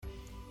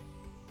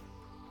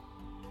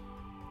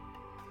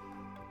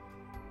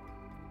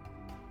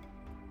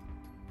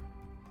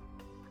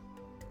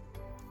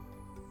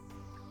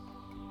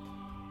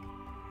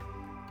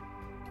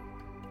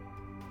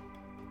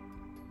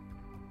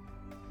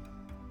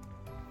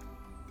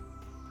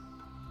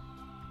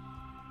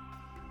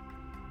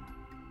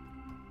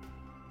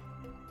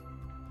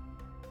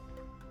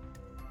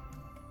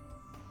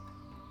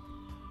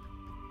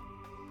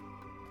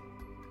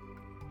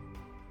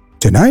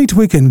Tonight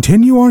we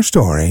continue our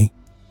story,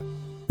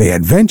 The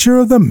Adventure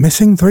of the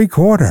Missing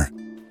Three-Quarter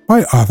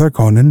by Arthur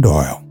Conan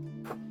Doyle.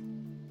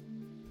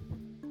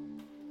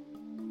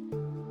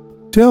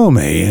 Tell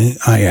me,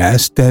 I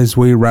asked as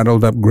we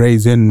rattled up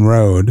Gray's Inn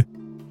Road,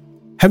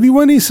 have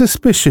you any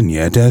suspicion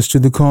yet as to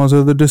the cause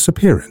of the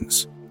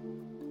disappearance?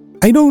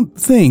 I don't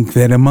think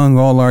that among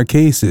all our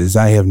cases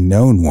I have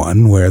known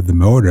one where the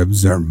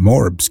motives are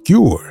more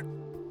obscure.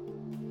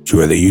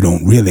 Surely you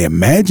don't really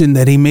imagine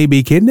that he may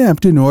be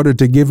kidnapped in order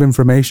to give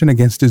information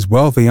against his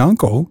wealthy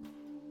uncle?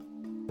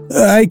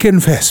 I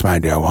confess, my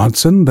dear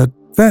Watson, that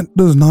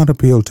does not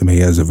appeal to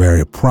me as a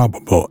very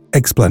probable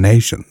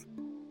explanation.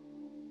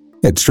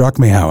 It struck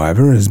me,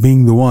 however, as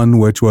being the one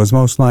which was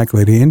most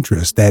likely to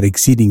interest that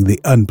exceedingly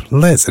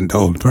unpleasant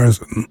old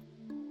person.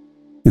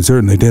 It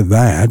certainly did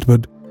that,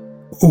 but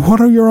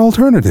what are your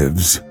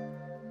alternatives?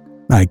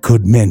 I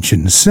could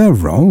mention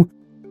several.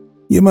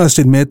 You must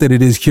admit that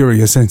it is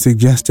curious and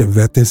suggestive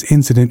that this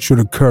incident should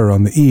occur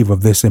on the eve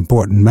of this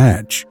important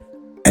match,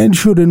 and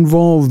should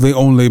involve the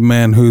only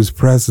man whose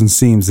presence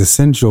seems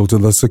essential to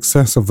the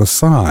success of the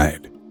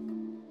side.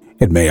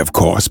 It may, of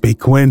course, be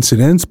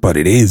coincidence, but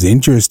it is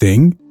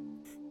interesting.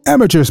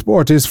 Amateur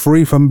sport is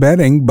free from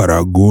betting, but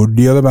a good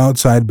deal of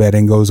outside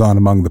betting goes on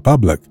among the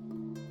public,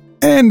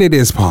 and it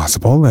is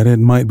possible that it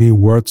might be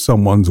worth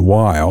someone's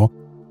while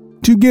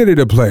to get at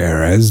a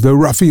player as the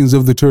ruffians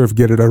of the turf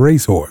get at a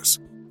racehorse.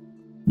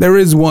 There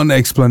is one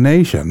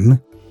explanation.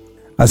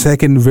 A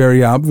second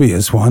very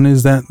obvious one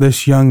is that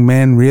this young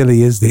man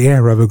really is the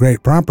heir of a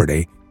great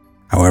property,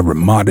 however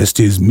modest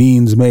his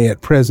means may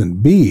at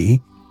present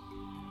be,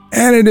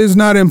 and it is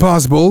not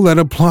impossible that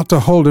a plot to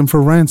hold him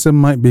for ransom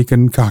might be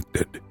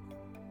concocted.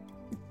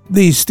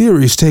 These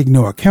theories take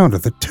no account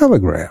of the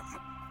telegram.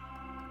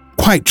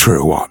 Quite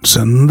true,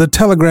 Watson. The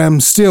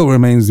telegram still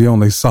remains the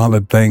only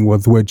solid thing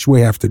with which we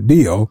have to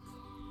deal,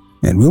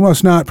 and we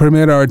must not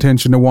permit our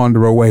attention to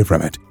wander away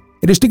from it.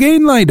 It is to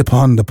gain light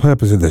upon the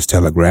purpose of this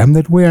telegram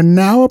that we are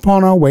now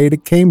upon our way to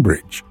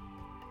Cambridge.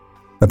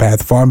 The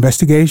path of our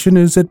investigation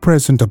is at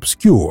present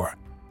obscure,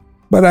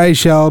 but I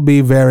shall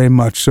be very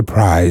much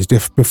surprised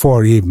if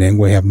before evening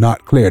we have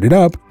not cleared it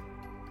up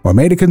or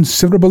made a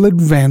considerable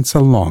advance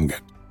along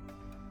it.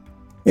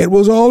 It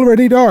was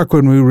already dark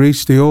when we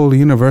reached the old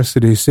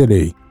university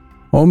city.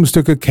 Holmes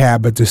took a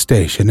cab at the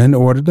station and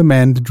ordered the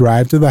man to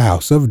drive to the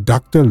house of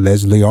Dr.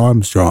 Leslie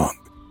Armstrong.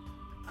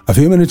 A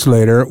few minutes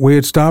later, we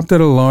had stopped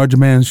at a large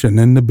mansion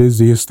in the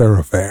busiest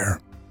thoroughfare.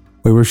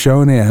 We were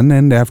shown in,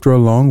 and after a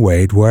long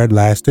wait, were at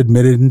last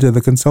admitted into the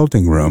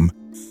consulting room,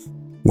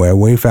 where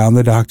we found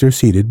the doctor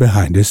seated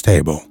behind his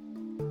table.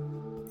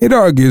 It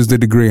argues the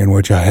degree in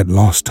which I had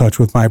lost touch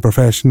with my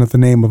profession that the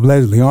name of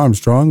Leslie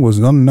Armstrong was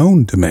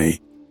unknown to me.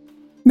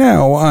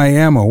 Now, I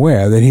am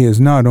aware that he is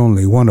not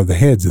only one of the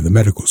heads of the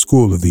medical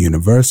school of the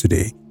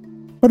university,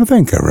 but a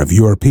thinker of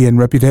European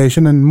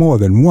reputation in more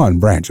than one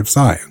branch of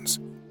science.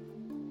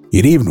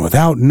 Yet even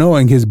without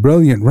knowing his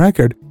brilliant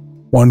record,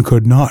 one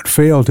could not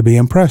fail to be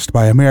impressed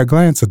by a mere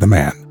glance at the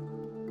man.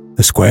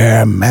 The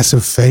square,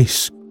 massive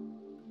face,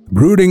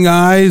 brooding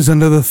eyes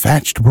under the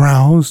thatched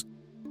brows,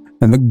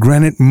 and the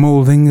granite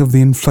molding of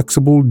the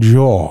inflexible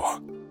jaw.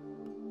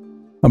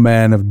 A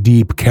man of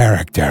deep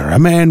character, a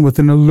man with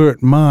an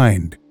alert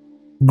mind,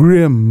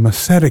 grim,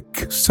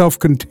 ascetic,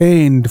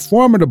 self-contained,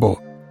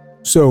 formidable.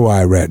 So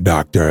I read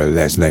Dr.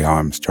 Leslie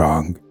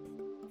Armstrong.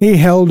 He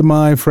held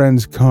my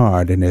friend's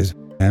card in his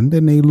hand,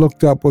 and he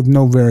looked up with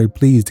no very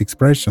pleased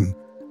expression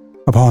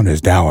upon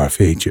his dour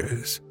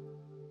features.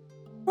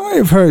 I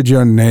have heard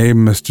your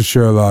name, Mr.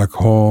 Sherlock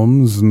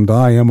Holmes, and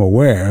I am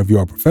aware of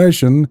your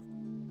profession,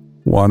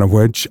 one of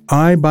which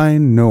I by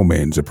no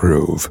means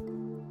approve.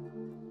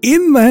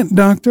 In that,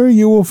 Doctor,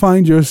 you will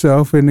find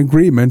yourself in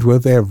agreement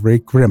with every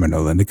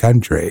criminal in the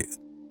country,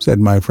 said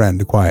my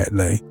friend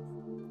quietly.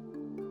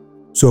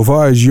 So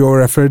far as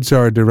your efforts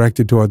are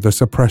directed toward the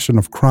suppression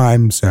of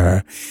crime,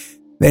 sir,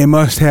 they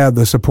must have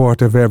the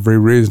support of every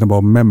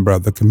reasonable member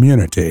of the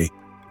community,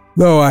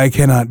 though I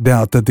cannot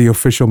doubt that the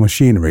official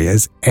machinery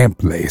is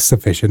amply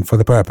sufficient for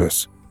the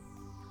purpose.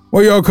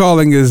 Where your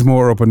calling is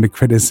more open to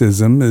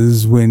criticism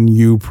is when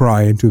you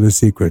pry into the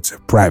secrets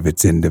of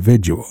private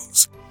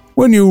individuals,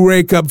 when you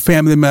rake up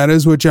family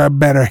matters which are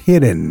better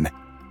hidden,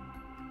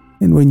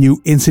 and when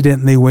you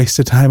incidentally waste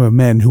the time of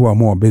men who are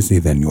more busy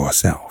than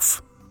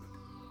yourself.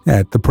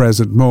 At the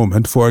present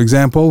moment, for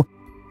example,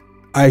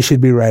 I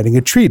should be writing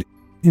a treatise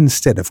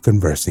instead of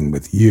conversing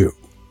with you.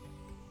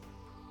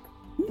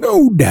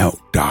 No doubt,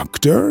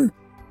 Doctor.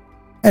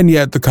 And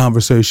yet the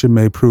conversation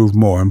may prove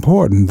more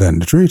important than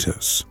the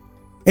treatise.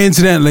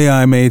 Incidentally,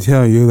 I may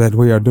tell you that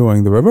we are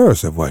doing the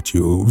reverse of what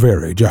you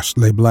very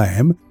justly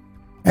blame,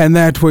 and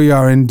that we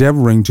are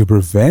endeavoring to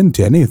prevent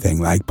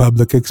anything like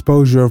public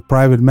exposure of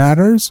private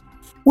matters,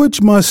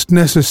 which must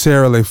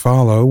necessarily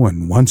follow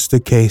when once the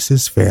case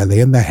is fairly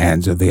in the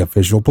hands of the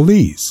official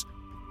police.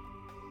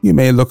 You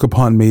may look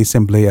upon me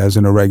simply as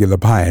an irregular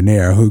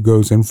pioneer who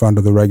goes in front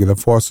of the regular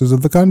forces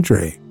of the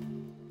country.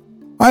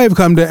 I have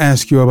come to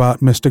ask you about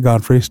Mr.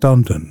 Godfrey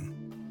Staunton.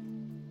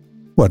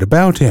 What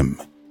about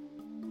him?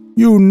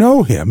 You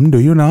know him, do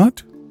you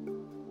not?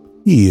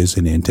 He is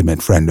an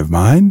intimate friend of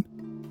mine.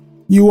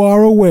 You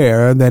are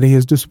aware that he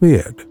has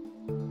disappeared.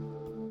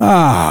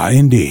 Ah,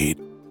 indeed.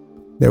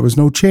 There was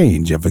no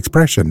change of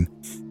expression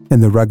in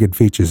the rugged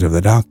features of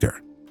the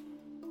doctor.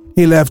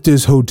 He left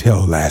his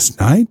hotel last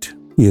night.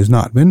 He has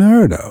not been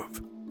heard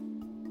of.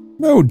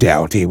 No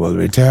doubt he will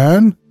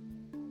return.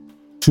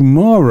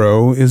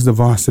 Tomorrow is the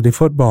varsity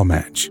football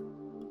match.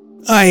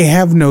 I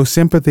have no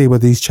sympathy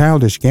with these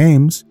childish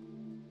games.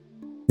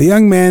 The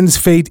young man's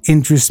fate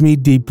interests me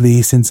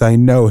deeply since I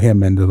know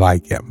him and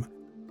like him.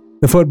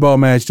 The football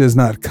match does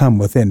not come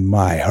within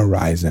my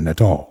horizon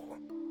at all.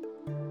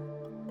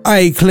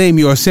 I claim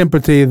your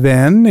sympathy,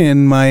 then,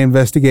 in my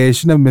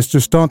investigation of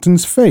Mr.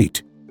 Staunton's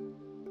fate.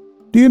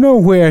 Do you know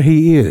where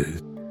he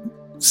is?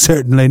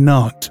 Certainly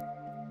not.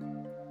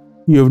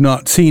 You have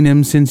not seen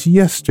him since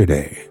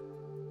yesterday.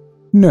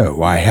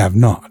 No, I have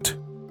not.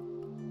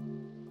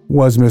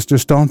 Was Mr.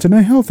 Staunton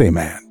a healthy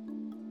man?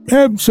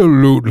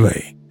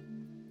 Absolutely.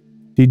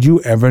 Did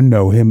you ever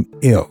know him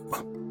ill?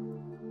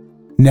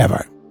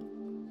 Never.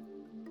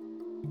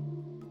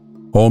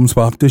 Holmes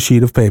popped a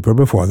sheet of paper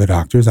before the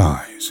doctor's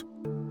eyes.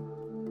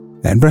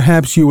 And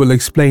perhaps you will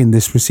explain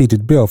this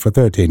receipted bill for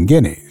 13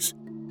 guineas,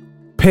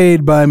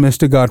 paid by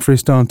Mr. Godfrey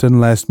Staunton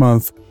last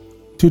month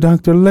to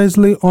Dr.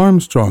 Leslie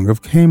Armstrong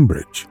of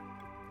Cambridge.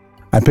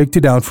 I picked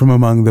it out from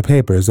among the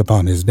papers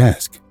upon his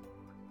desk.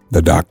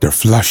 The doctor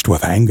flushed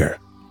with anger.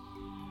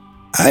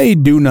 I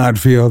do not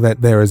feel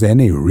that there is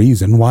any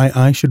reason why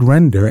I should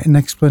render an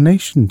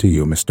explanation to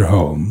you, Mr.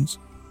 Holmes.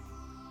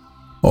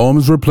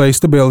 Holmes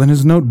replaced the bill in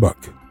his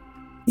notebook.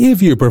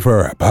 If you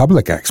prefer a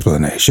public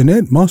explanation,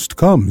 it must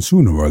come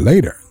sooner or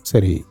later,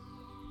 said he.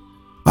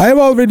 I have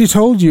already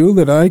told you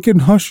that I can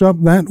hush up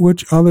that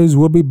which others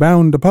will be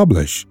bound to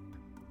publish,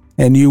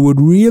 and you would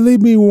really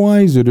be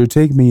wiser to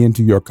take me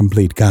into your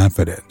complete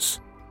confidence.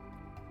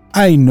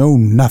 I know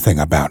nothing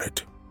about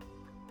it.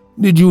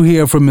 Did you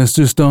hear from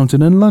Mr.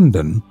 Staunton in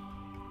London?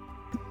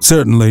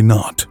 Certainly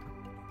not.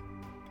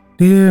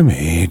 Dear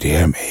me,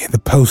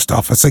 the post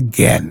office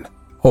again,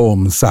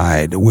 Holmes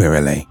sighed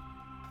wearily.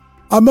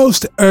 A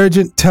most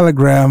urgent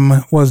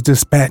telegram was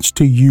dispatched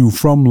to you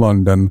from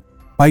London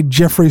by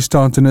Geoffrey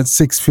Staunton at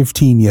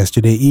 6:15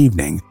 yesterday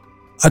evening,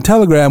 a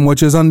telegram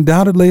which is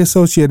undoubtedly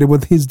associated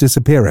with his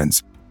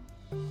disappearance.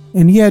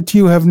 And yet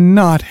you have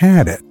not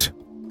had it.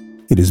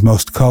 It is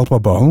most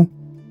culpable.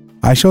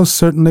 I shall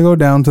certainly go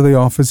down to the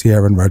office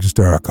here and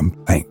register a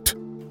complaint.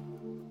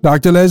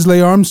 Dr.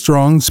 Leslie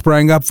Armstrong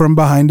sprang up from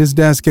behind his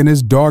desk, and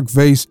his dark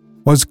face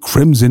was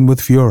crimson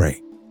with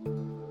fury.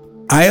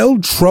 I'll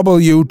trouble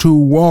you to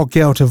walk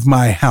out of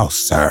my house,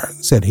 sir,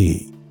 said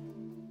he.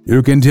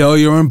 You can tell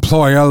your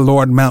employer,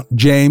 Lord Mount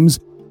James,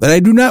 that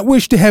I do not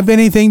wish to have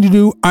anything to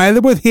do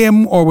either with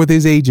him or with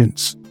his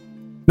agents.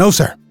 No,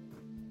 sir.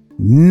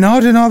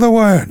 Not another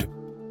word.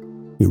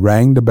 He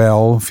rang the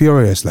bell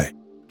furiously.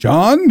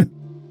 John,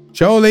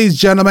 show these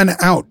gentlemen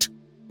out.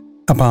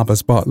 A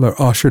pompous butler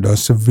ushered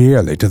us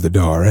severely to the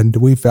door, and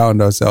we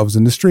found ourselves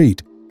in the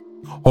street.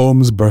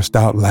 Holmes burst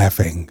out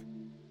laughing.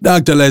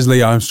 Dr.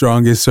 Leslie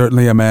Armstrong is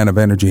certainly a man of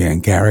energy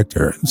and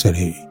character, said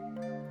he.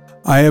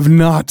 I have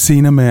not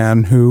seen a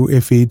man who,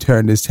 if he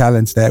turned his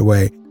talents that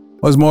way,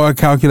 was more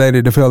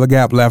calculated to fill the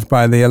gap left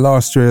by the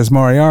illustrious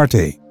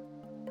Moriarty.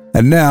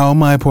 And now,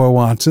 my poor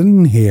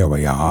Watson, here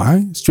we are,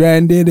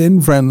 stranded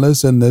and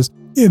friendless in this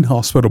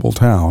inhospitable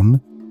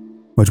town,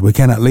 which we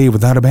cannot leave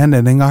without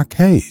abandoning our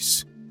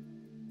case.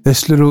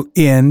 This little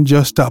inn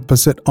just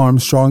opposite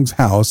Armstrong's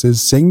house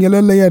is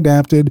singularly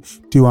adapted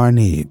to our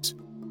needs.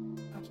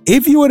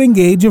 If you would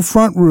engage a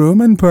front room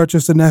and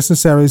purchase the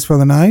necessaries for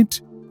the night,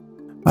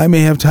 I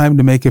may have time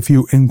to make a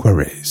few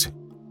inquiries.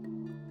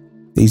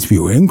 These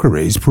few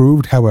inquiries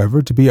proved,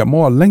 however, to be a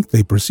more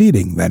lengthy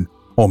proceeding than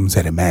Holmes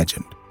had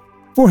imagined,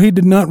 for he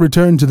did not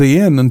return to the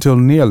inn until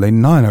nearly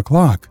 9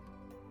 o'clock.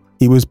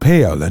 He was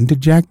pale and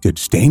dejected,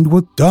 stained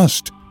with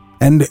dust,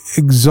 and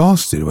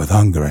exhausted with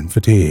hunger and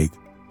fatigue.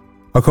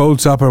 A cold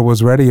supper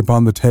was ready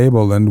upon the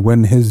table, and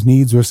when his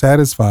needs were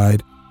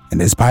satisfied and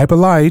his pipe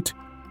alight,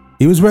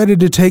 he was ready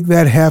to take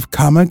that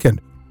half-comic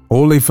and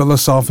wholly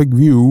philosophic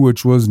view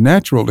which was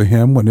natural to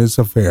him when his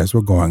affairs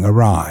were going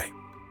awry.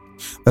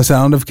 The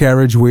sound of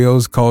carriage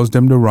wheels caused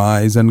him to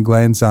rise and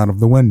glance out of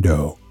the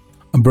window.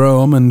 A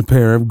brougham and a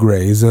pair of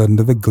greys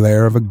under the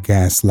glare of a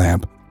gas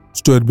lamp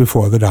stood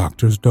before the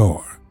doctor's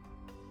door.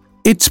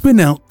 It's been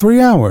out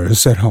 3 hours,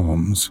 said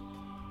Holmes.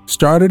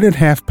 Started at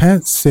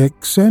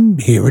 6:30,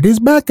 and here it is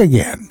back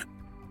again.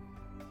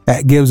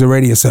 That gives a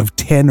radius of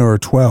 10 or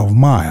 12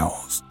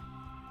 miles.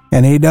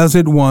 And he does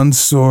it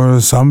once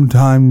or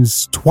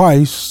sometimes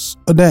twice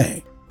a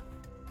day.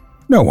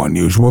 No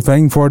unusual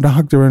thing for a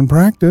doctor in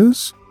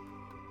practice.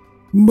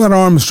 But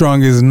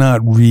Armstrong is not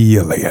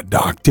really a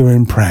doctor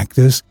in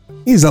practice.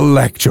 He's a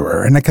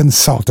lecturer and a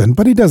consultant,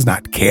 but he does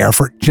not care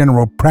for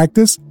general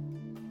practice,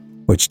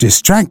 which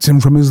distracts him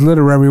from his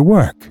literary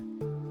work.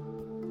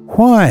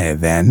 Why,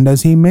 then,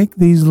 does he make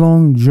these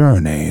long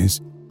journeys,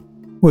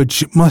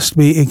 which must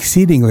be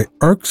exceedingly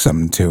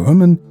irksome to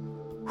him, and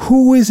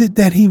who is it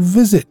that he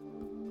visits?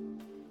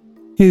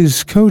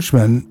 his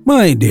coachman,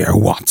 "My dear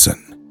Watson,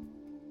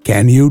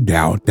 can you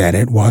doubt that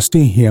it was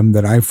to him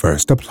that I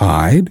first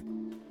applied?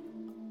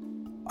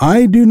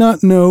 I do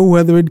not know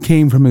whether it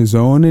came from his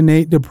own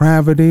innate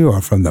depravity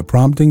or from the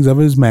promptings of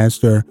his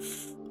master,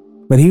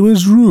 but he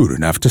was rude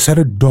enough to set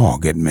a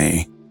dog at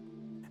me.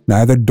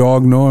 Neither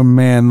dog nor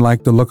man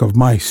liked the look of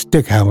my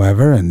stick,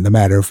 however, and the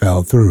matter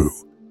fell through.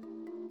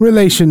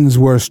 Relations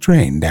were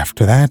strained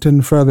after that,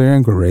 and further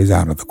inquiries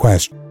out of the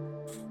question.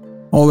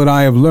 All that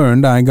I have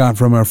learned I got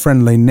from a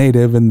friendly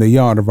native in the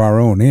yard of our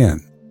own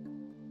inn.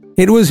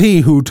 It was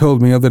he who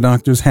told me of the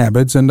doctor's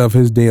habits and of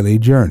his daily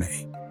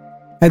journey.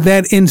 At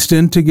that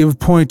instant, to give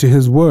point to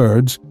his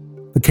words,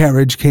 the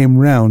carriage came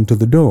round to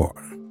the door.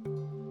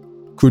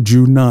 Could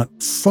you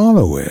not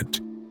follow it?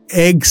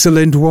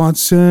 Excellent,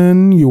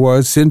 Watson. You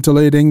are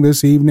scintillating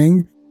this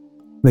evening.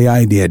 The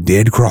idea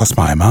did cross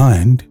my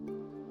mind.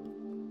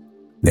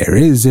 There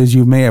is, as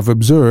you may have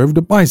observed,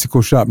 a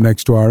bicycle shop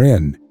next to our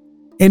inn.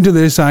 Into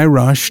this I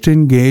rushed,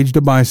 engaged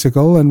a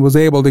bicycle, and was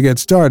able to get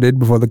started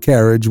before the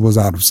carriage was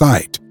out of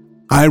sight.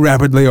 I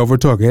rapidly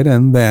overtook it,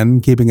 and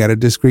then, keeping at a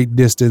discreet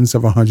distance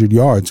of 100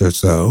 yards or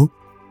so,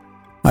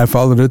 I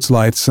followed its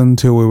lights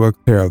until we were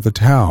clear of the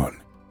town.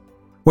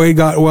 We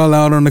got well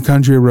out on the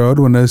country road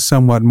when a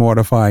somewhat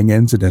mortifying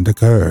incident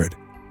occurred.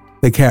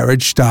 The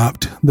carriage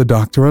stopped, the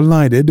doctor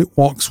alighted,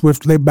 walked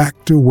swiftly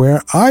back to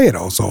where I had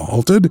also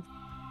halted,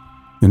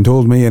 and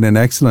told me in an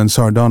excellent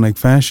sardonic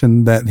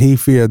fashion that he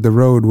feared the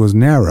road was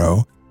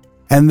narrow,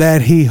 and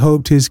that he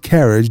hoped his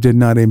carriage did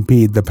not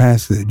impede the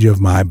passage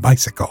of my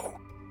bicycle.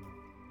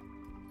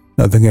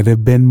 Nothing could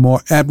have been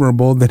more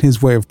admirable than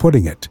his way of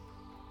putting it.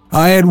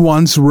 I at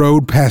once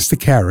rode past the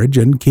carriage,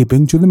 and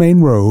keeping to the main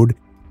road,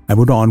 I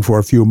went on for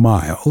a few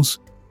miles,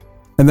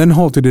 and then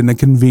halted in a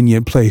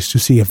convenient place to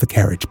see if the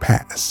carriage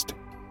passed.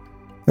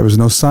 There was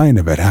no sign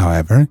of it,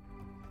 however,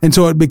 and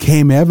so it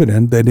became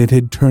evident that it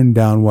had turned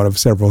down one of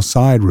several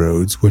side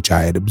roads which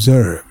I had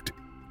observed.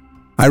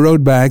 I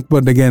rode back,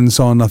 but again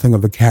saw nothing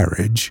of the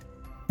carriage,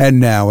 and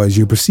now, as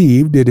you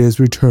perceived, it has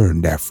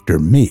returned after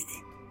me.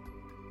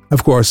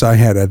 Of course, I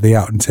had at the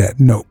outset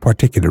no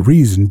particular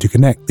reason to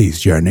connect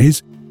these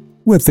journeys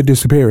with the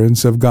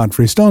disappearance of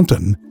Godfrey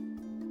Staunton,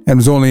 and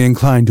was only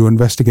inclined to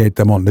investigate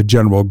them on the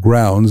general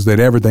grounds that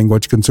everything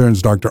which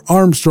concerns Dr.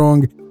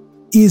 Armstrong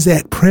is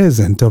at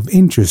present of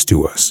interest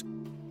to us.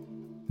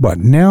 But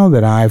now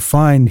that I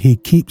find he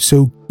keeps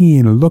so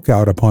keen a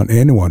lookout upon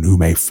anyone who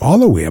may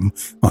follow him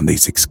on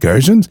these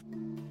excursions,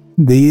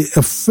 the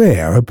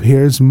affair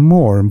appears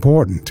more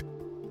important,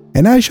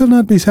 and I shall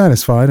not be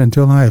satisfied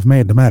until I have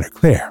made the matter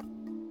clear.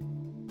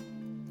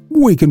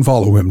 We can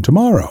follow him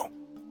tomorrow,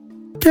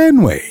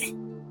 can we?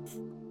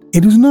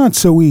 It is not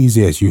so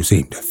easy as you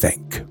seem to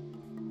think.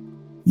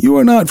 You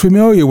are not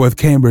familiar with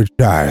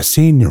Cambridgeshire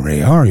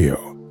scenery, are you?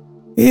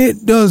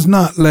 It does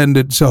not lend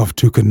itself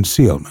to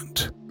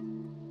concealment.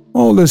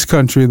 All this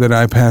country that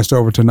I passed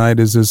over tonight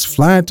is as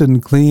flat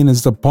and clean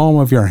as the palm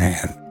of your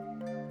hand,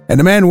 and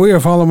the man we are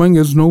following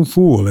is no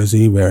fool, as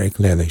he very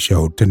clearly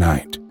showed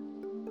tonight.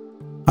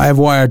 I have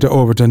wired to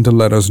Overton to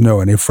let us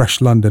know any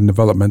fresh London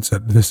developments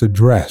at this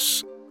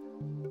address,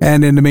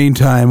 and in the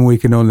meantime we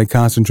can only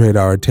concentrate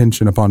our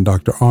attention upon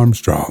Dr.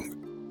 Armstrong,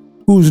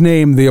 whose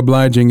name the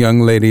obliging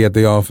young lady at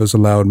the office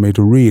allowed me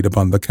to read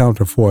upon the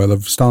counterfoil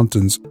of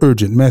Staunton's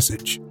urgent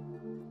message.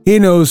 He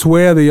knows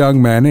where the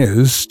young man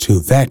is, to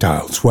that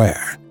I'll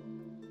swear.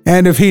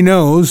 And if he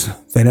knows,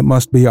 then it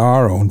must be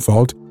our own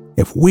fault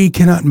if we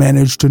cannot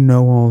manage to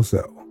know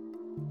also.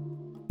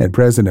 At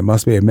present it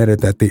must be admitted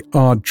that the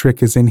odd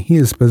trick is in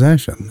his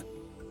possession.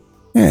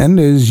 And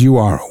as you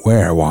are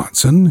aware,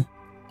 Watson,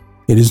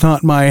 it is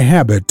not my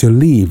habit to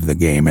leave the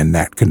game in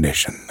that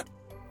condition.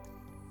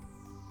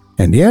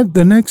 And yet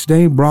the next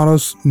day brought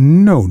us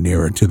no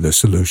nearer to the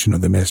solution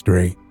of the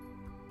mystery.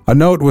 A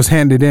note was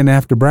handed in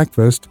after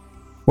breakfast,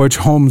 which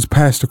Holmes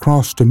passed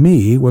across to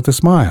me with a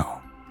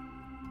smile.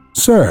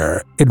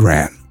 Sir, it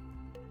ran,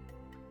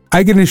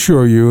 I can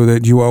assure you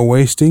that you are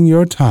wasting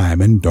your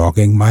time in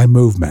dogging my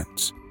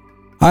movements.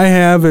 I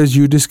have, as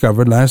you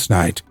discovered last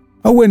night,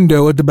 a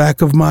window at the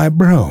back of my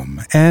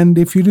brougham, and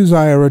if you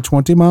desire a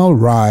 20-mile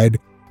ride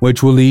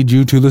which will lead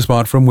you to the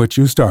spot from which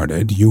you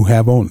started, you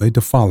have only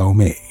to follow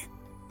me.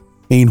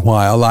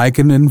 Meanwhile, I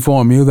can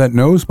inform you that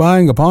no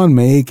spying upon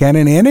me can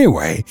in any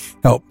way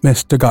help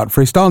Mr.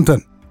 Godfrey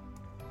Staunton.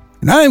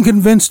 And I am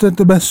convinced that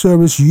the best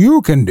service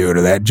you can do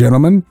to that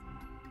gentleman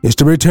is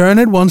to return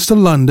at once to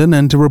London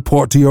and to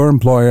report to your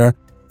employer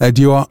that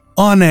you are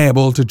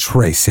unable to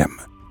trace him.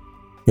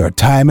 Your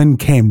time in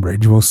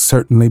Cambridge will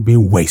certainly be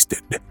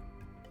wasted.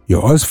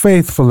 Yours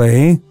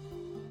faithfully,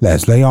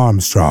 Leslie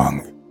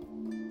Armstrong.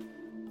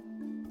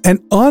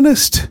 An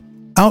honest,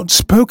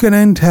 outspoken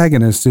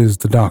antagonist is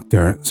the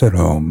doctor, said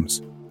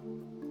Holmes.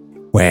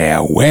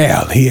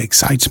 Well, he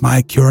excites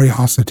my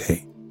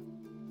curiosity,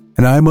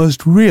 and I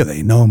must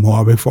really know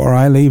more before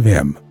I leave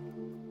him.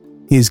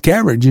 His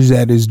carriage is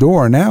at his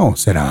door now,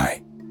 said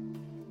I.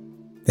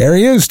 There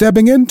he is,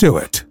 stepping into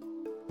it.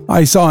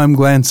 I saw him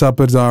glance up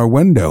at our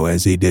window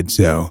as he did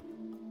so.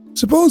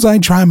 Suppose I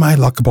try my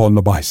luck upon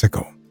the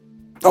bicycle.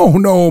 Oh,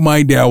 no,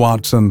 my dear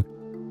Watson.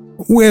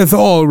 With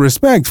all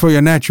respect for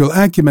your natural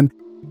acumen,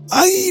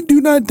 I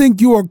do not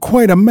think you are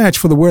quite a match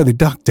for the worthy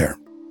doctor.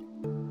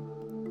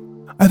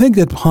 I think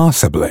that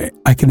possibly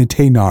I can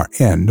attain our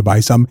end by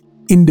some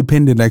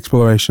independent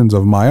explorations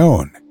of my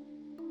own.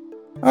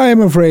 I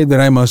am afraid that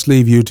I must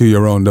leave you to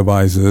your own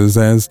devices,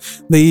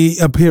 as the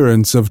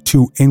appearance of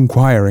two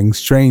inquiring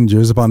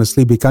strangers upon a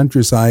sleepy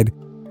countryside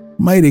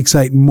might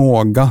excite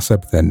more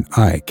gossip than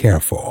I care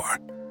for.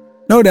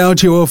 No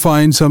doubt you will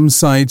find some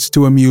sights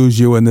to amuse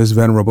you in this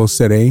venerable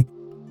city,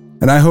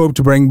 and I hope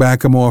to bring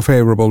back a more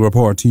favorable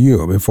report to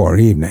you before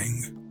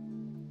evening.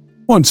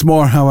 Once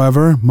more,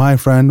 however, my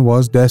friend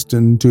was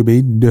destined to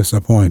be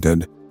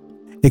disappointed.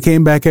 He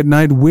came back at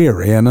night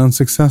weary and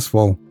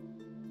unsuccessful.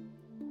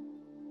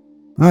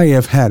 I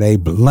have had a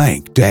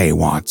blank day,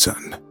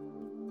 Watson.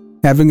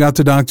 Having got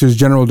the doctor's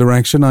general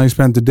direction, I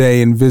spent the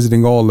day in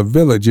visiting all the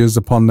villages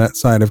upon that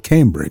side of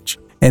Cambridge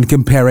and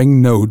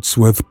comparing notes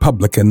with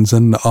publicans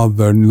and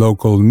other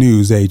local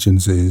news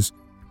agencies.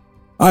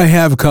 I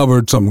have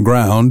covered some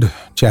ground.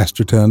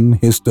 Chesterton,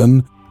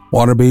 Histon,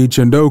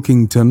 Waterbeach, and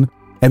Oakington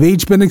have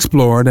each been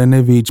explored and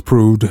have each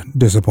proved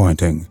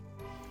disappointing.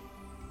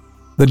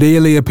 The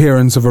daily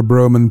appearance of a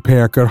Brougham and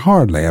pair could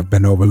hardly have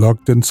been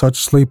overlooked in such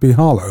sleepy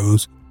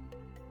hollows.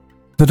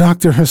 The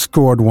doctor has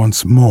scored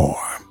once more.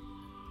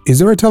 Is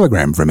there a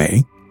telegram for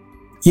me?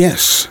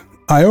 Yes,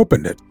 I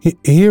opened it.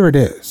 Here it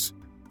is.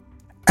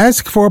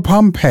 Ask for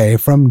Pompey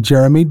from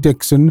Jeremy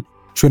Dixon,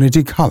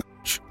 Trinity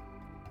College.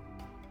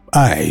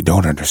 I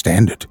don't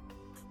understand it.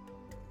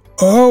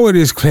 Oh, it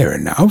is clear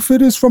enough.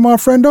 It is from our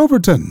friend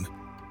Overton,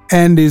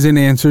 and is in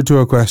answer to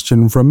a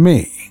question from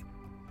me.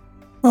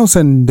 I'll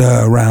send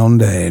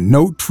around a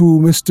note to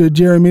Mr.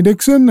 Jeremy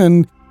Dixon,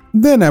 and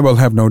then I will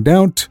have no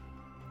doubt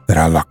that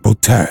our luck will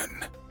turn.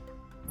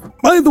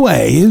 By the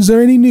way, is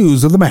there any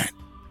news of the match?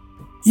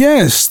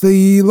 Yes,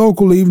 the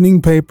local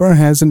evening paper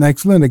has an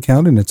excellent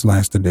account in its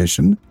last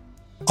edition.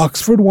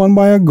 Oxford won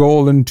by a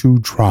goal in 2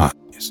 tries.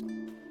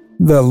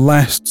 The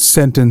last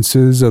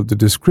sentences of the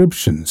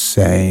description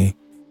say,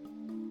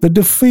 "The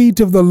defeat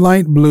of the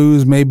Light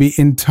Blues may be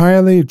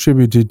entirely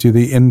attributed to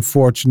the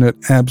unfortunate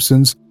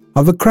absence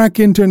of the crack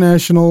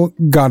international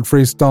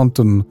Godfrey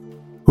Staunton,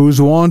 whose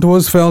want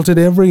was felt at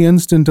every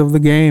instant of the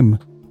game.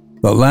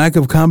 The lack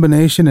of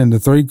combination in the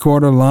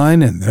three-quarter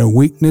line and their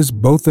weakness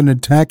both in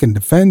attack and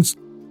defense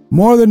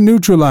more than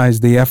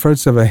neutralized the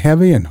efforts of a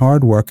heavy and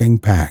hard-working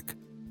pack."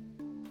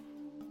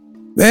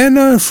 Then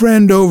our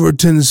friend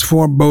Overton's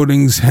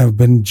forebodings have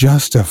been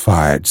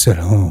justified, said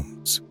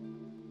Holmes.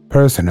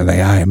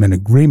 Personally, I am in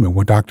agreement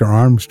with Dr.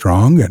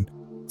 Armstrong, and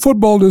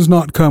football does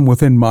not come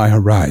within my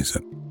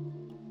horizon.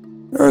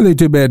 Early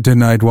to bed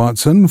tonight,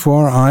 Watson,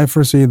 for I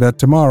foresee that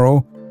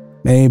tomorrow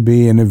may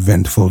be an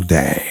eventful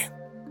day.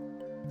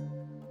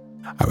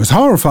 I was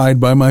horrified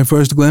by my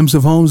first glimpse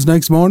of Holmes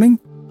next morning,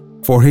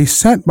 for he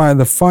sat by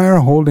the fire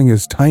holding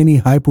his tiny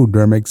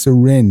hypodermic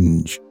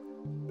syringe.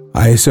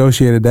 I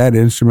associated that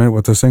instrument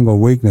with a single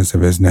weakness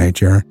of his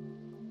nature,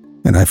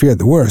 and I feared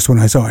the worst when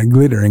I saw it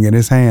glittering in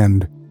his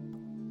hand.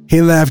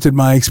 He laughed at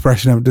my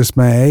expression of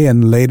dismay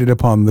and laid it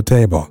upon the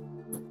table.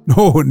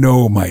 "Oh,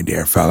 no, my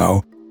dear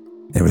fellow.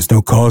 There is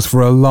no cause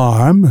for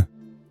alarm.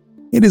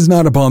 It is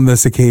not upon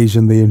this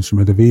occasion the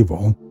instrument of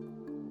evil,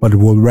 but it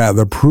will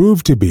rather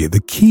prove to be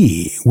the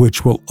key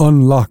which will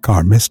unlock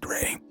our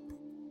mystery.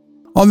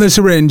 On the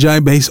syringe I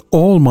base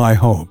all my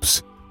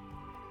hopes.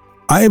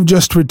 I have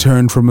just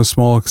returned from a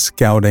small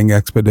scouting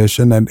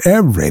expedition, and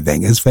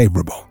everything is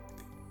favorable.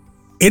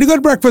 Eat a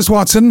good breakfast,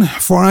 Watson,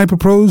 for I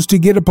propose to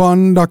get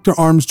upon Dr.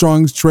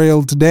 Armstrong's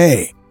trail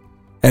today,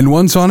 and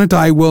once on it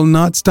I will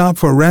not stop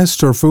for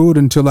rest or food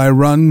until I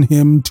run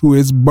him to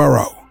his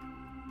burrow."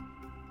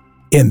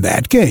 "In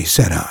that case,"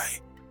 said I,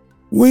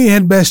 "we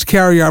had best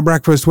carry our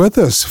breakfast with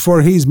us,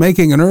 for he's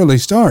making an early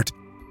start.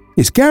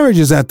 His carriage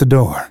is at the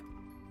door."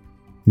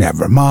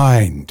 "Never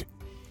mind.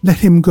 Let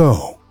him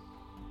go.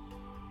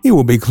 He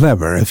will be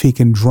clever if he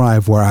can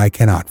drive where I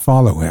cannot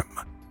follow him.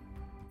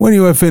 When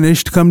you have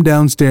finished, come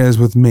downstairs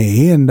with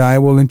me, and I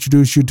will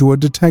introduce you to a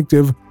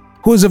detective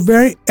who is a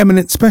very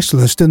eminent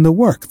specialist in the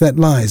work that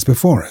lies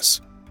before us."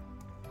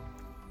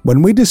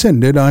 When we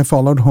descended, I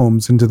followed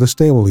Holmes into the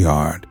stable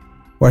yard,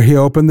 where he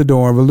opened the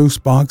door of a loose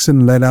box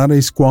and let out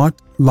a squat,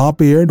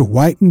 lop-eared,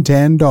 white and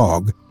tan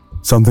dog,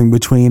 something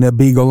between a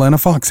beagle and a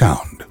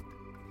foxhound.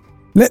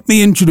 "Let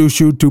me introduce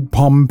you to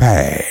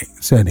Pompey,"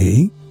 said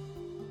he.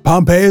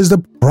 "Pompey is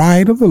the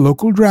pride of the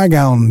local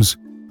draghounds.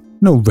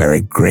 No very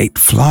great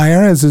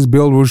flyer, as his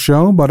build will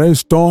show, but a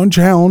staunch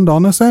hound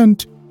on a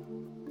scent.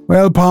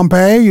 Well,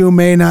 Pompey, you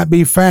may not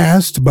be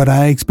fast, but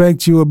I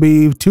expect you will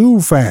be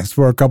too fast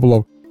for a couple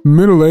of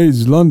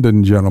middle-aged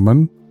London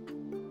gentlemen.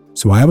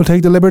 So I will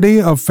take the liberty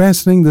of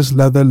fastening this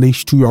leather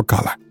leash to your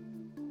collar.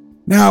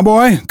 Now,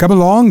 boy, come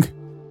along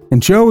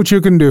and show what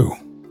you can do."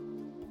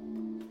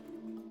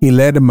 He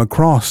led him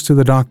across to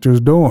the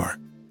doctor's door.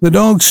 The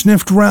dog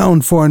sniffed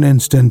round for an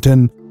instant,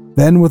 and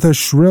then with a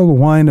shrill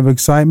whine of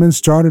excitement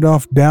started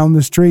off down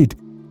the street,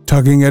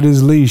 tugging at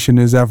his leash in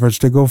his efforts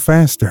to go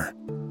faster.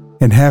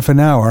 In half an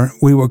hour,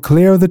 we were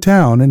clear of the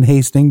town and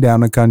hastening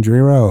down a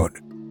country road.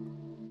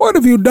 "What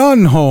have you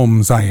done,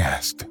 Holmes?" I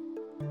asked.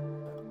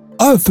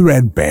 "A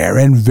threadbare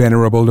and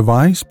venerable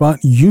device, but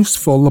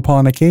useful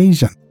upon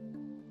occasion.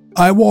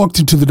 I walked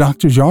into the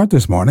doctor's yard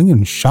this morning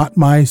and shot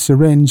my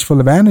syringe full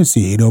of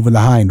aniseed over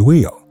the hind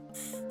wheel.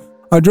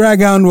 A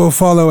draghound will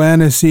follow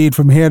aniseed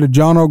from here to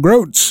John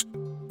O'Groats,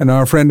 and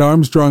our friend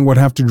Armstrong would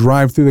have to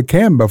drive through the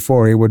camp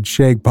before he would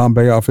shake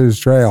Pompey off his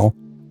trail.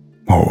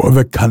 Oh,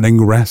 the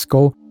cunning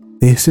rascal!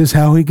 This is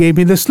how he gave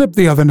me the slip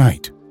the other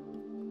night."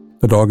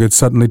 The dog had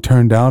suddenly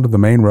turned out of the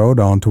main road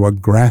onto a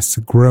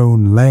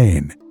grass-grown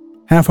lane.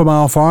 Half a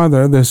mile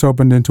farther, this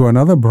opened into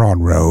another broad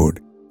road,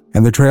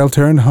 and the trail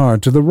turned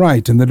hard to the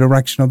right in the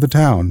direction of the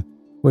town,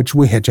 which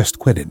we had just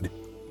quitted.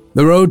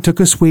 The road took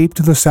a sweep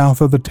to the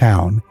south of the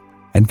town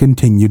and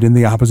continued in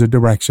the opposite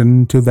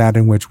direction to that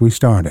in which we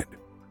started.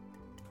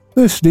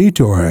 "This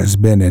detour has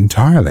been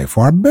entirely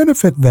for our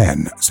benefit,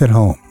 then," said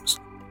Holmes.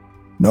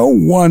 "No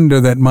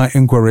wonder that my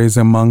inquiries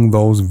among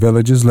those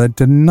villages led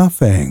to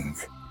nothing.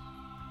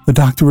 The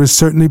doctor has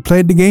certainly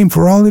played the game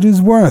for all it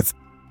is worth,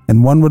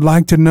 and one would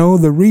like to know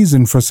the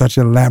reason for such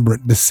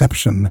elaborate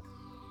deception.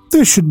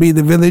 This should be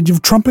the village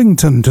of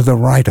Trumpington to the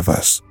right of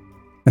us.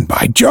 And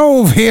by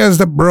Jove, here's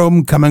the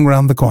brougham coming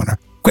round the corner.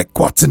 Quick,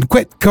 Watson,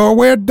 quick, or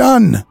we're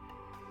done."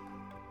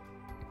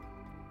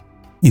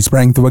 He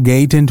sprang through a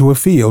gate into a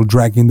field,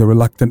 dragging the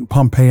reluctant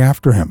Pompey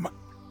after him.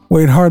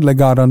 We had hardly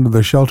got under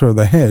the shelter of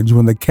the hedge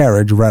when the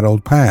carriage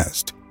rattled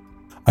past.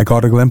 I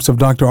caught a glimpse of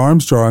Dr.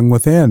 Armstrong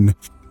within,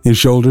 his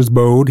shoulders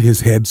bowed, his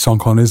head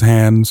sunk on his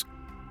hands,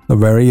 the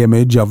very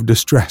image of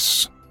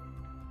distress.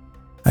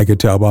 I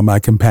could tell by my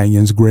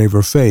companion's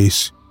graver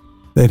face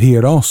that he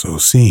had also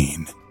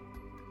seen.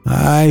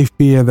 "I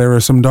fear there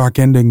is some dark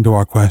ending to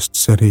our quest,"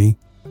 said he.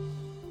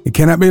 "It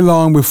cannot be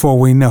long before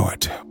we know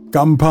it.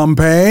 Come,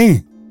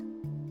 Pompey!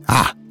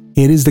 Ah,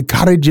 it is the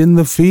cottage in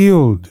the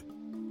field."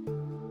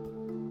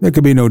 There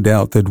could be no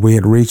doubt that we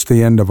had reached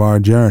the end of our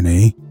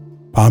journey.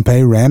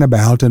 Pompey ran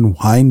about and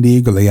whined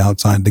eagerly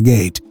outside the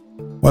gate,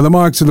 while the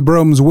marks of the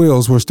brougham's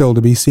wheels were still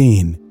to be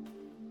seen.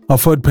 A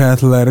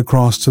footpath led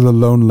across to the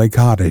lonely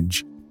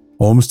cottage.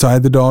 Holmes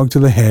tied the dog to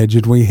the hedge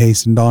and we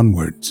hastened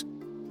onwards.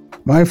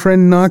 My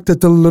friend knocked at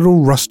the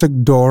little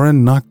rustic door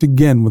and knocked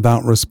again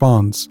without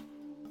response.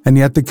 And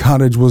yet the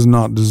cottage was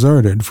not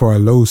deserted, for a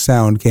low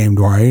sound came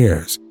to our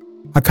ears,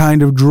 a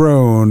kind of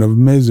drone of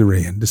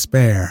misery and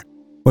despair,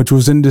 which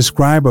was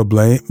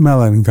indescribably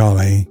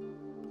melancholy.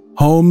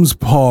 Holmes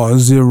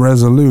paused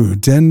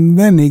irresolute, and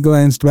then he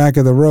glanced back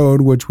at the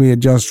road which we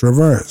had just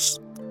traversed.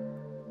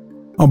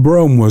 A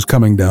brougham was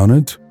coming down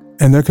it,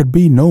 and there could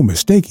be no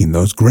mistaking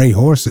those gray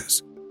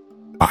horses.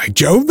 "By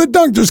Jove, the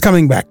doctor's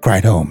coming back!"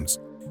 cried Holmes.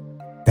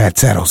 "That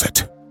settles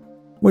it.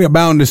 We are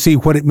bound to see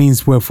what it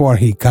means before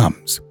he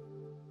comes."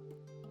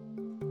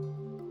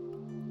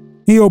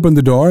 He opened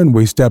the door and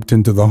we stepped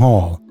into the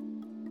hall.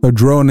 The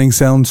droning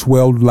sound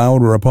swelled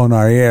louder upon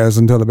our ears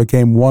until it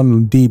became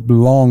one deep,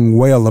 long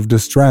wail of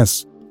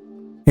distress.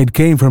 It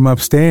came from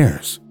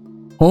upstairs.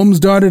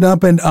 Holmes darted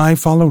up and I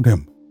followed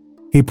him.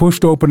 He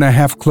pushed open a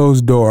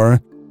half-closed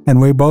door,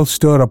 and we both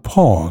stood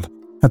appalled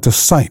at the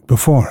sight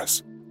before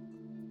us.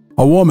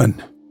 A woman,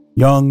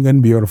 young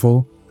and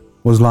beautiful,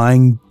 was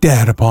lying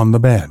dead upon the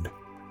bed.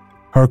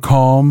 Her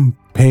calm,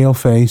 pale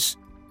face,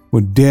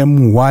 with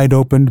dim,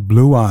 wide-opened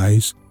blue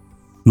eyes,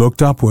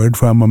 looked upward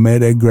from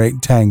amid a great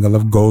tangle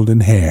of golden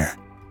hair.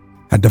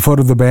 At the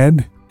foot of the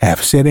bed,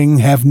 half sitting,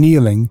 half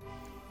kneeling,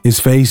 his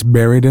face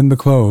buried in the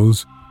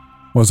clothes,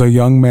 was a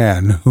young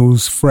man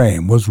whose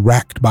frame was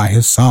racked by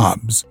his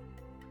sobs.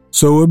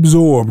 So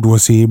absorbed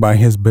was he by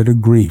his bitter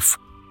grief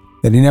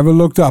that he never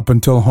looked up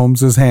until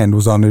Holmes's hand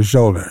was on his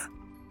shoulder.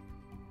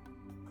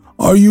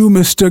 "Are you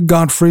Mr.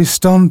 Godfrey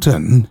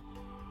Staunton?"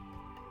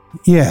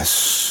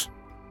 Yes,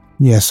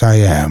 I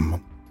am.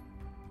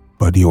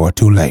 But you are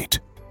too late.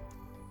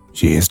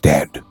 She is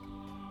dead."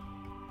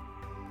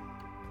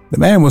 The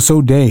man was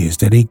so dazed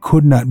that he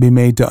could not be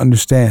made to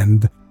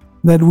understand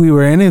that we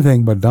were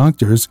anything but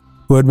doctors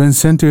who had been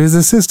sent to his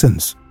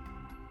assistance.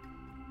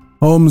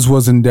 Holmes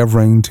was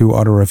endeavoring to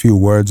utter a few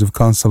words of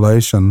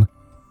consolation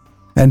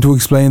and to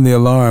explain the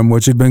alarm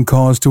which had been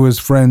caused to his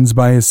friends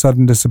by his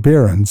sudden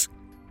disappearance,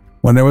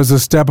 when there was a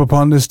step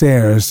upon the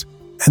stairs,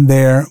 and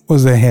there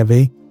was a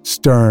heavy,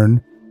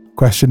 stern,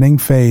 questioning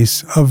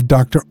face of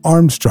Dr.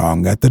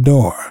 Armstrong at the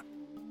door.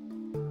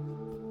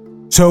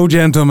 "So,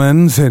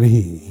 gentlemen," said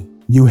he,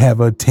 "you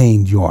have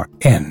attained your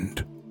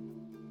end,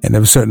 and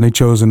have certainly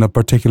chosen a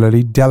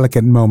particularly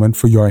delicate moment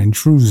for your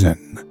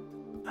intrusion.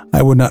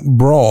 I would not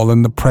brawl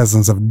in the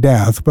presence of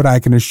death, but I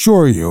can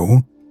assure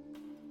you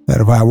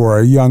that if I were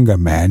a younger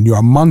man,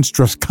 your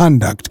monstrous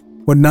conduct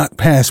would not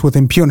pass with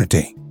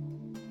impunity."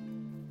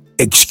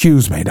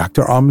 "Excuse me,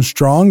 Dr.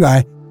 Armstrong,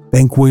 I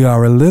think we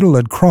are a little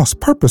at cross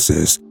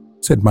purposes,"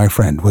 said my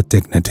friend with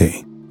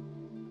dignity.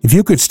 "If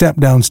you could step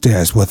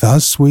downstairs with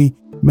us, we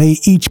may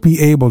each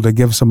be able to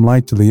give some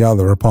light to the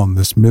other upon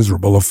this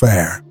miserable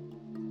affair."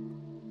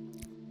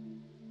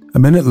 A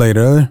minute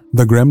later,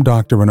 the grim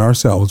doctor and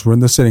ourselves were in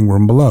the sitting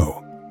room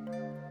below.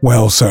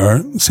 "Well,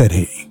 sir," said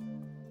he,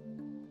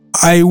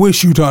 "I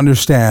wish you to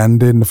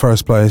understand, in the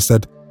first place,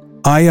 that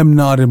I am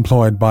not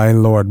employed by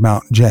Lord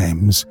Mount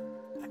James,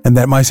 and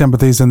that my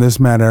sympathies in this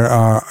matter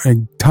are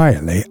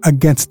entirely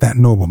against that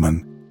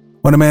nobleman.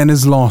 When a man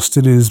is lost,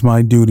 it is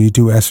my duty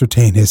to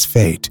ascertain his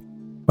fate.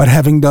 But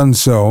having done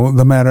so,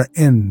 the matter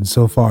ends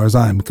so far as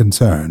I am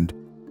concerned.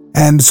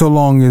 And so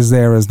long as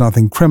there is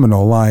nothing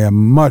criminal, I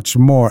am much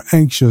more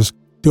anxious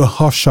to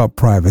hush up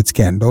private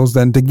scandals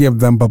than to give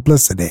them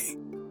publicity.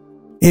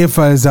 If,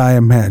 as I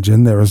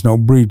imagine, there is no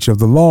breach of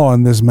the law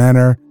in this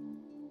matter,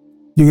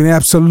 you can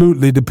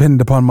absolutely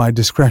depend upon my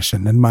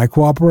discretion and my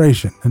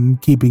cooperation in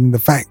keeping the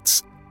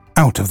facts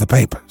out of the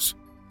papers."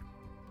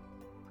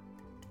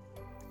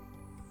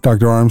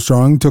 Dr.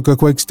 Armstrong took a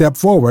quick step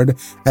forward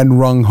and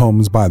wrung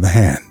Holmes by the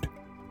hand.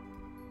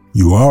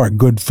 "You are a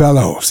good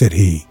fellow," said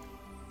he.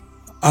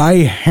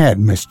 "I had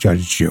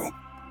misjudged you.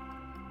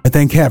 I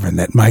thank heaven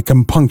that my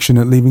compunction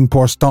at leaving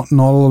poor Staunton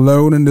all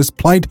alone in this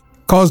plight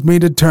caused me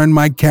to turn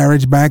my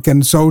carriage back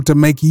and so to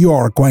make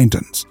your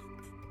acquaintance.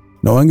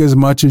 Knowing as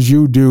much as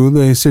you do,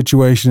 the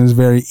situation is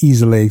very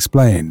easily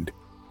explained.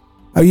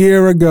 A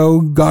year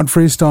ago,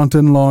 Godfrey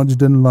Staunton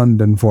lodged in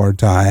London for a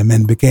time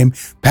and became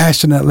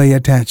passionately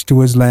attached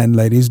to his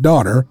landlady's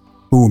daughter,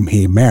 whom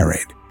he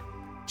married.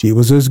 She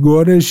was as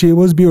good as she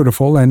was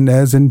beautiful and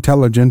as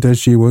intelligent as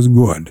she was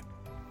good.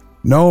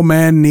 No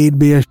man need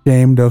be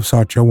ashamed of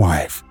such a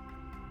wife.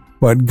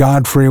 But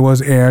Godfrey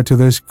was heir to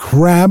this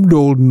crabbed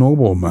old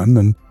nobleman,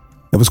 and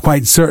it was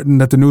quite certain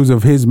that the news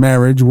of his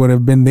marriage would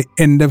have been the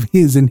end of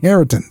his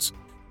inheritance.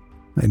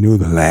 I knew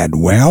the lad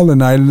well,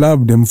 and I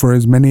loved him for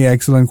his many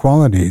excellent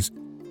qualities.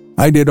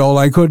 I did all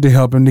I could to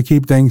help him to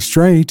keep things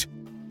straight.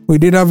 We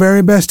did our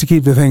very best to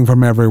keep the thing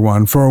from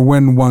everyone, for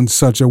when once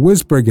such a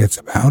whisper gets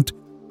about,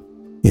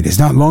 it is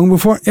not long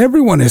before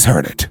everyone has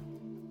heard it.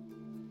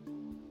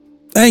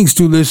 Thanks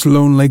to this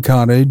lonely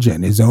cottage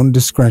and his own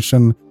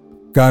discretion,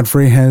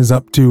 Godfrey has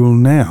up to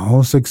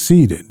now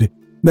succeeded.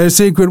 Their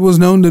secret was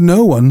known to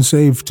no one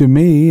save to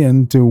me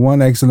and to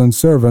one excellent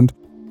servant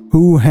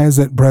who has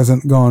at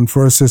present gone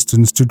for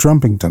assistance to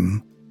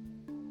Trumpington.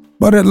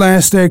 But at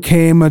last there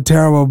came a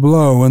terrible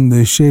blow in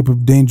the shape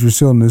of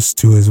dangerous illness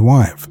to his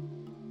wife.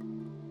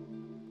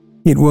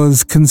 It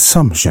was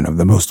consumption of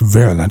the most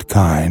virulent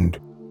kind.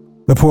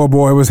 The poor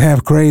boy was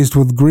half crazed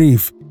with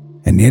grief,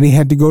 and yet he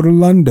had to go to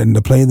London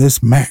to play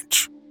this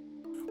match,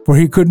 for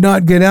he could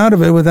not get out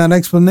of it without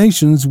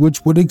explanations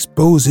which would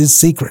expose his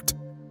secret.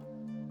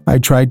 I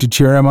tried to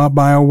cheer him up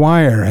by a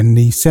wire, and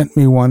he sent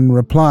me one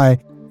reply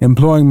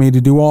imploring me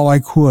to do all I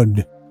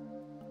could.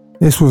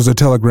 This was a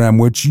telegram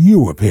which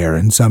you appear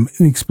in some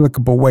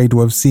inexplicable way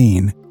to have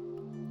seen.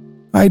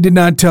 I did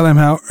not tell him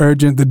how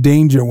urgent the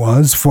danger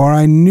was, for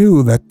I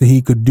knew that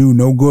he could do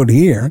no good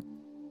here.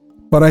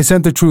 But I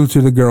sent the truth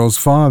to the girl's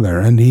father,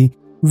 and he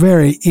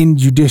very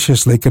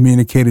injudiciously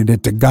communicated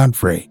it to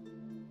Godfrey.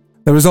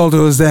 The result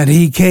was that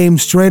he came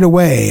straight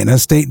away in a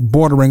state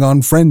bordering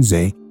on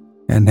frenzy,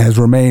 and has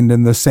remained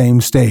in the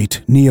same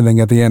state, kneeling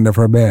at the end of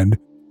her bed.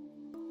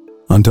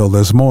 Until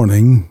this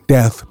morning,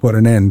 death put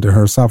an end to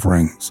her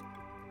sufferings.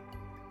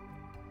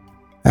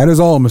 That is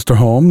all, Mr.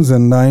 Holmes,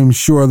 and I am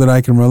sure that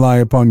I can rely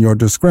upon your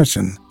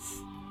discretion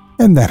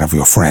and that of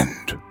your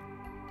friend."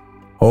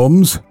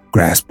 Holmes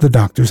grasped the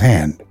doctor's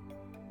hand.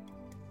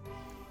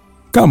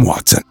 "Come,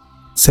 Watson,"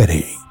 said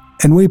he,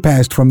 and we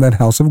passed from that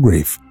house of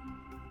grief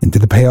into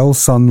the pale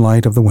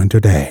sunlight of the winter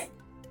day.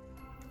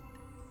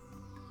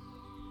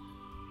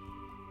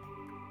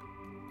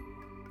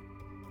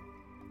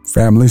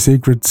 Family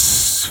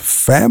secrets,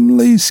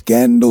 family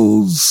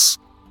scandals,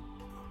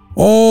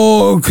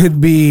 all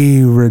could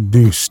be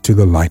reduced to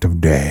the light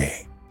of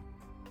day.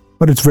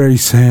 But it's very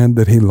sad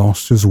that he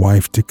lost his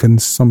wife to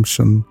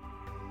consumption.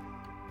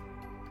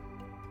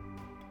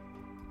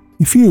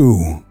 If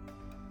you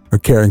are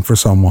caring for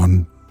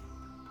someone,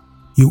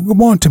 you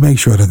want to make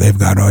sure that they've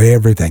got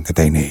everything that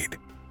they need.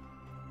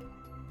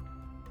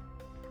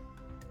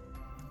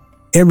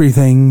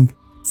 Everything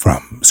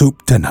from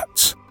soup to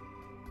nuts.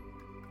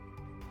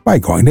 By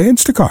going to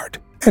Instacart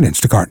at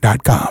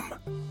instacart.com.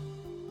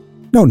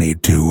 No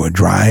need to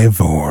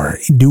drive or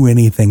do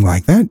anything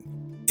like that.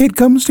 It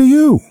comes to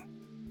you.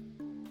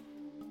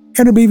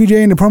 Enter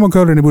BVJ in the promo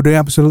code and it will do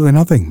absolutely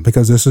nothing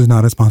because this is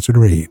not a sponsored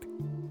read.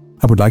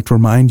 I would like to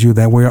remind you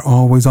that we are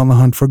always on the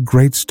hunt for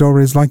great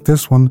stories like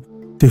this one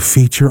to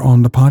feature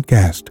on the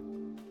podcast.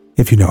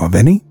 If you know of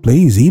any,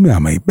 please email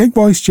me,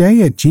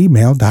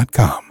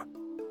 bigvoicej@gmail.com.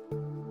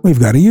 We've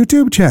got a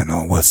YouTube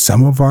channel with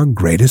some of our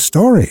greatest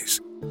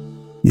stories.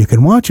 You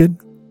can watch it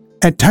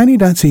at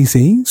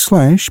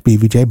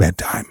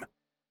tiny.cc/BVJBedtime.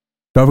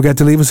 Don't forget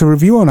to leave us a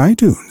review on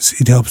iTunes.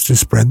 It helps to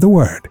spread the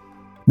word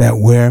that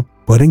we're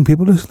putting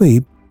people to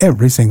sleep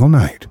every single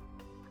night.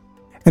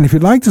 And if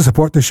you'd like to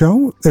support the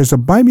show, there's a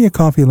Buy Me a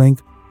Coffee link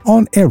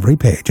on every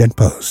page and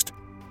post.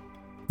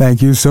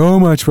 Thank you so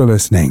much for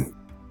listening.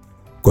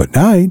 Good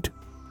night.